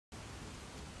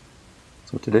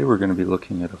So today we're going to be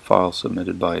looking at a file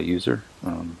submitted by a user.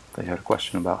 They had a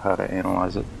question about how to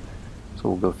analyze it, so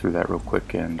we'll go through that real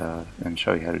quick and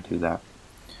show you how to do that.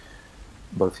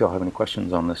 But if y'all have any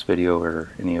questions on this video or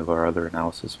any of our other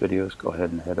analysis videos, go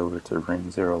ahead and head over to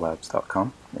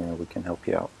ringzerolabs.com and we can help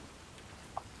you out.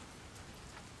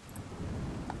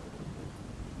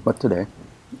 But today,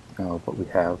 what we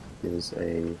have is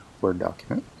a Word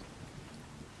document,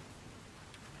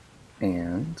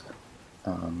 and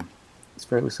it's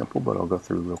fairly simple, but I'll go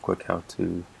through real quick how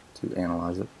to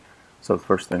analyze it. So the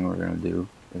first thing we're going to do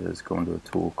is go into a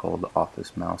tool called the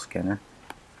Office Mouse Scanner,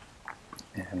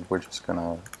 and we're just going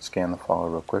to scan the file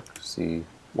real quick to see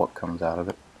what comes out of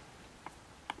it.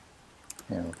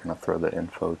 And we're going to throw the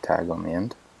info tag on the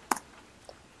end.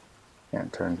 And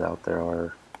it turns out there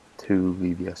are 2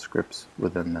 VBS scripts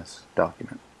within this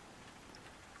document.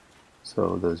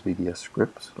 So those VBS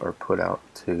scripts are put out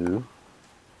to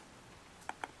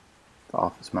the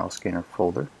Office Mouse Scanner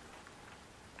folder,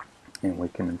 and we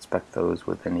can inspect those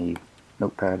with any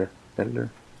notepad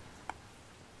editor.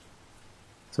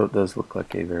 So it does look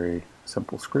like a very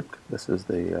simple script. This is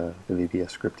the VBS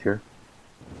script here.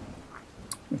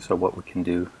 So what we can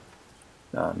do,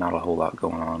 not a whole lot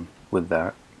going on with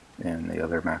that, and the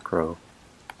other macro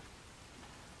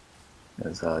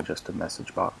is just a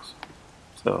message box.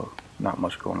 So not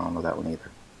much going on with that one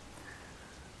either.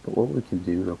 But what we can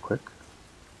do real quick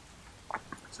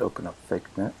is open up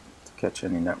FakeNet to catch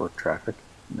any network traffic,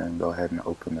 and then go ahead and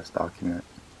open this document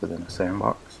within a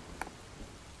sandbox.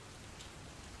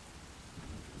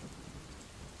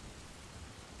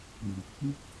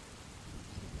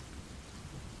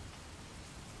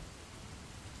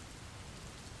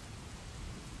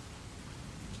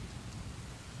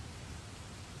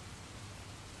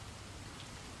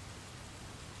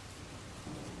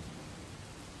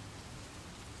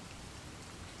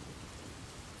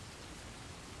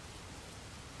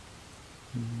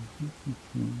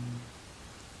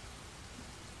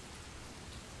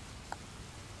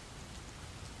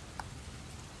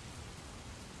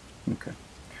 Okay,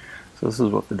 so this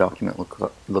is what the document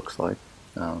looks like.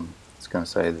 It's going to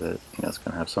say that it's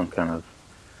going to have some kind of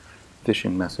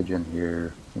phishing message in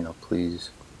here.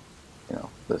 Please,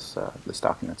 this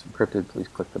document's encrypted. Please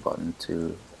click the button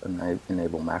to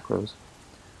enable macros,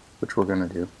 which we're going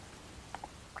to do.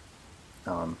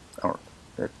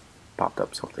 It popped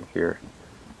up something here,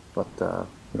 but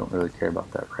we don't really care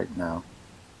about that right now.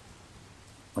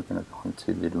 We're going to go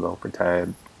into the developer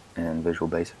tab and Visual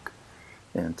Basic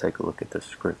and take a look at this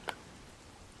script.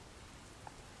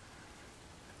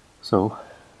 So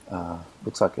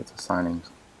looks like it's assigning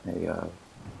a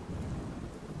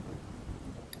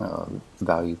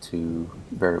value to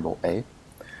variable A,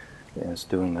 and it's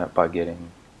doing that by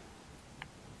getting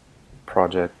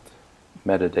project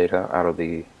metadata out of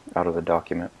the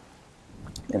document,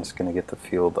 and it's going to get the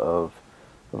field of,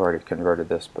 I've already converted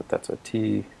this, but that's a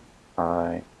TITLE.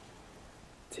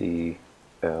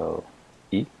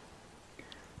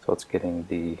 So it's getting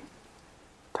the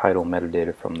title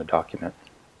metadata from the document,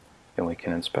 and we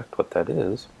can inspect what that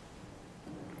is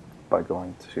by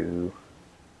going to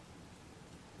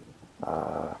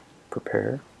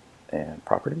Prepare and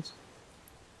Properties.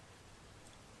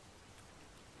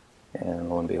 And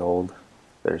lo and behold,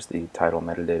 there's the title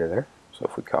metadata there. So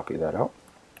if we copy that out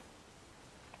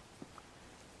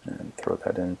and throw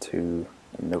that into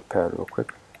a notepad real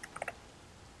quick,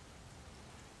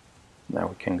 now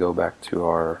we can go back to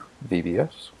our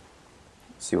VBS,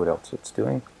 see what else it's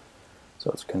doing.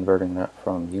 So it's converting that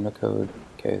from Unicode.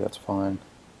 Okay, that's fine.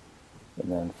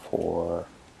 And then for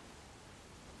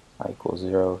I equals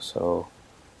 0, so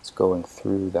it's going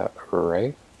through that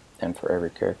array, and for every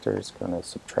character it's going to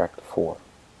subtract 4.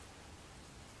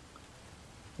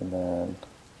 And then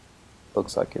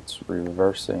looks like it's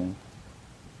reversing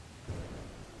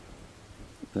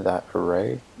that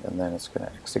array, and then it's going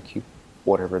to execute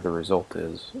whatever the result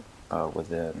is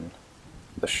within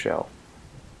the shell.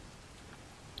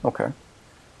 Okay,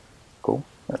 cool,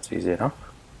 that's easy enough.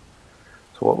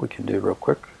 So what we can do real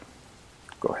quick,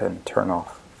 go ahead and turn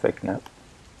off FakeNet.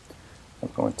 I'm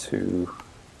going to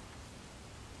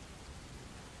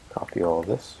copy all of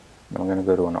this, and I'm going to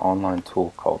go to an online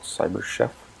tool called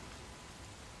CyberChef.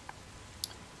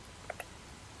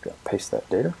 Paste that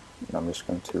data, and I'm just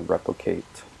going to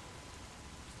replicate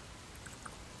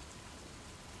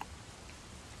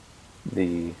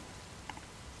the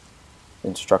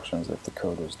instructions that the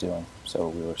code was doing. So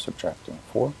we were subtracting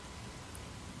 4,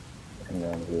 and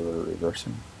then we were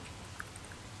reversing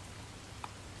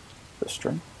the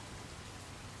string,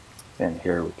 and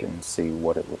here we can see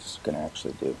what it was going to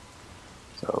actually do.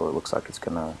 So it looks like it's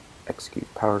going to execute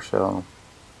PowerShell,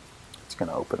 it's going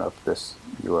to open up this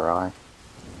URI.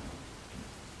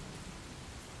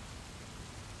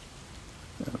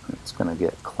 It's going to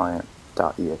get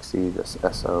client.exe. This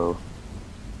SO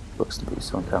looks to be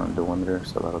some kind of delimiter,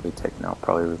 so that'll be taken out,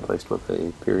 probably replaced with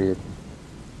a period.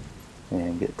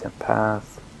 And get temp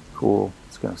path. Cool.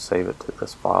 It's going to save it to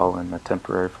this file in the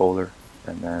temporary folder,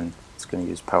 and then it's going to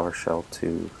use PowerShell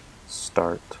to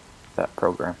start that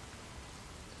program.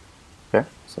 Okay,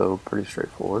 so pretty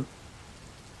straightforward.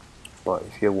 But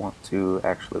if you want to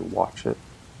actually watch it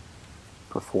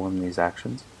perform these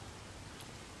actions,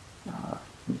 let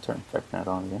me turn FecNet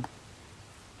on again,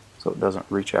 so it doesn't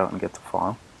reach out and get the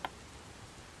file.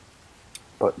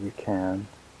 But you can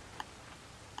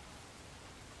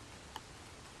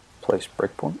place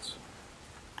breakpoints.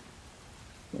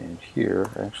 And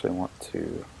here, I actually want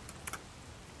to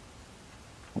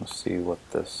see what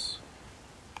this.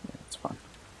 Yeah, it's fine.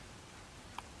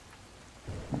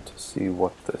 I want to see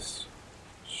what this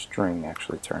string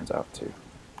actually turns out to.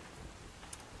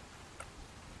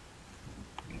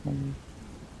 Okay.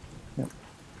 Yep.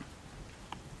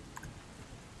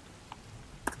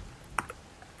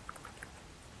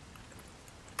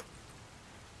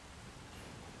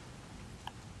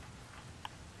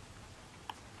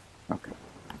 Okay.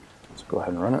 Let's go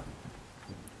ahead and run it.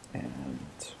 And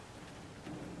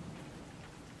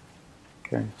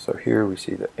okay, so here we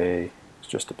see that A is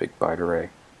just a big byte array,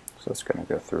 so it's going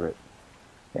to go through it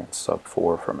and sub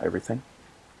 4 from everything.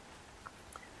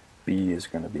 B is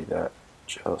going to be that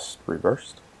just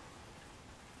reversed.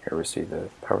 Here we see the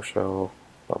PowerShell,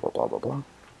 blah blah blah blah blah.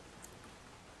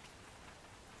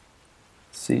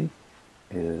 C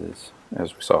is,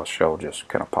 as we saw, shell just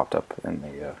kind of popped up in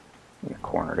the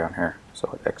corner down here, so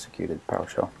it executed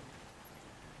PowerShell.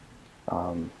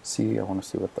 C, I want to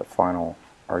see what the final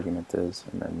argument is,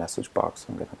 and then message box,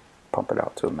 I'm going to pump it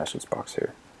out to a message box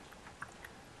here.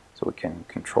 So we can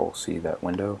control C that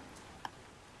window,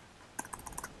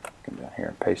 come down here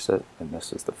and paste it, and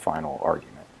this is the final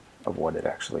argument of what it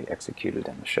actually executed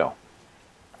in the shell.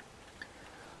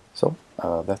 So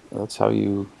that's how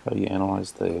you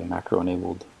analyze the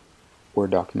macro-enabled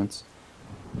Word documents.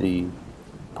 The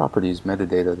properties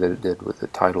metadata that it did with the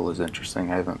title is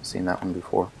interesting. I haven't seen that one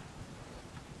before.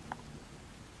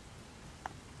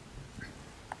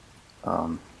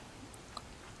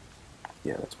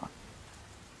 Yeah, that's fine.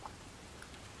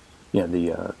 Yeah,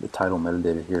 the title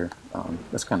metadata here,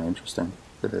 that's kind of interesting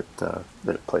that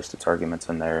it placed its arguments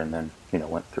in there and then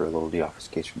went through a little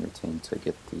deobfuscation routine to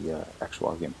get the actual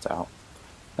arguments out.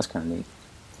 That's kind of neat.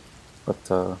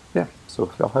 But yeah, so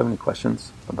if y'all have any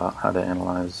questions about how to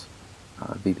analyze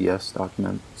VBS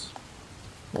documents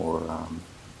or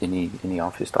any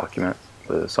Office document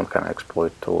with some kind of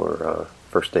exploit or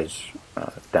first stage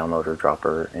downloader,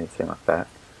 dropper, anything like that,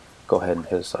 go ahead and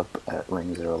hit us up at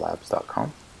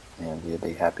ring0labs.com, and we'll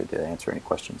be happy to answer any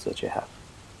questions that you have.